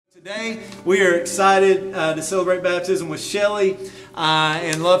Today we are excited to celebrate baptism with Shellie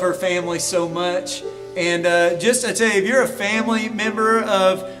and love her family so much. And just to tell you, if you're a family member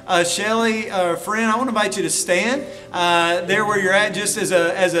of Shellie or a friend, I want to invite you to stand there where you're at, just as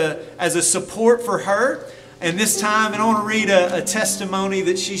a support for her. And this time, and I want to read a testimony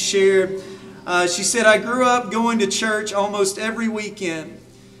that she shared. She said, "I grew up going to church almost every weekend.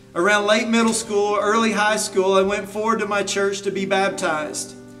 Around late middle school, early high school, I went forward to my church to be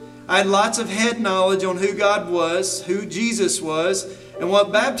baptized. I had lots of head knowledge on who God was, who Jesus was, and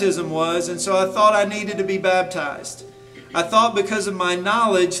what baptism was, and so I thought I needed to be baptized. I thought because of my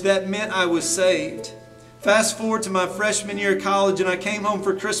knowledge that meant I was saved. Fast forward to my freshman year of college, and I came home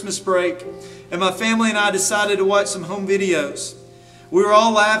for Christmas break, and my family and I decided to watch some home videos. We were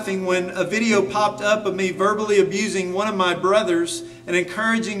all laughing when a video popped up of me verbally abusing one of my brothers and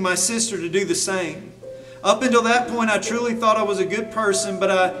encouraging my sister to do the same. Up until that point, I truly thought I was a good person,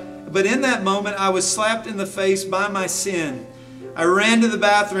 but in that moment, I was slapped in the face by my sin. I ran to the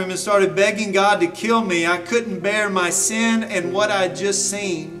bathroom and started begging God to kill me. I couldn't bear my sin and what I'd just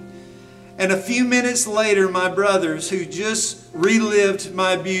seen. And a few minutes later, my brothers, who just relived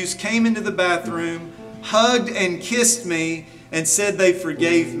my abuse, came into the bathroom, hugged and kissed me, and said they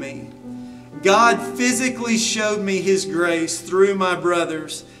forgave me. God physically showed me His grace through my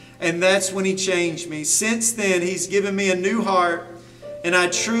brothers, and that's when He changed me. Since then, He's given me a new heart, and I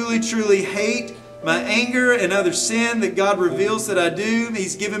truly, truly hate my anger and other sin that God reveals that I do.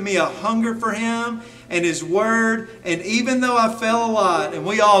 He's given me a hunger for Him and His Word, and even though I fell a lot, and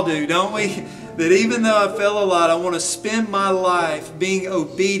we all do, don't we? That even though I fell a lot, I want to spend my life being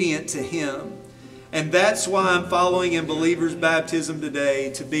obedient to Him. And that's why I'm following in believers' baptism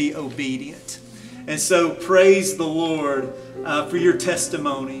today, to be obedient. And so praise the Lord for your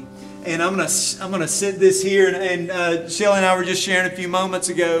testimony. And I'm gonna sit this here, and Shellie and I were just sharing a few moments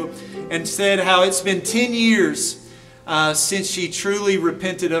ago and said how it's been 10 years since she truly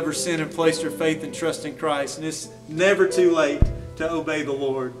repented of her sin and placed her faith and trust in Christ. And it's never too late to obey the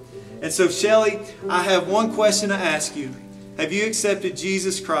Lord. And so Shellie, I have one question to ask you. Have you accepted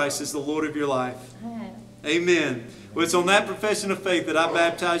Jesus Christ as the Lord of your life? Amen. Well, it's on that profession of faith that I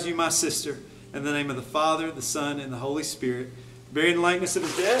baptize you, my sister, in the name of the Father, the Son, and the Holy Spirit, buried in the likeness of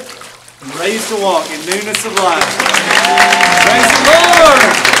His death, and raised to walk in newness of life. Praise the Lord!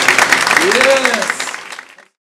 Yes!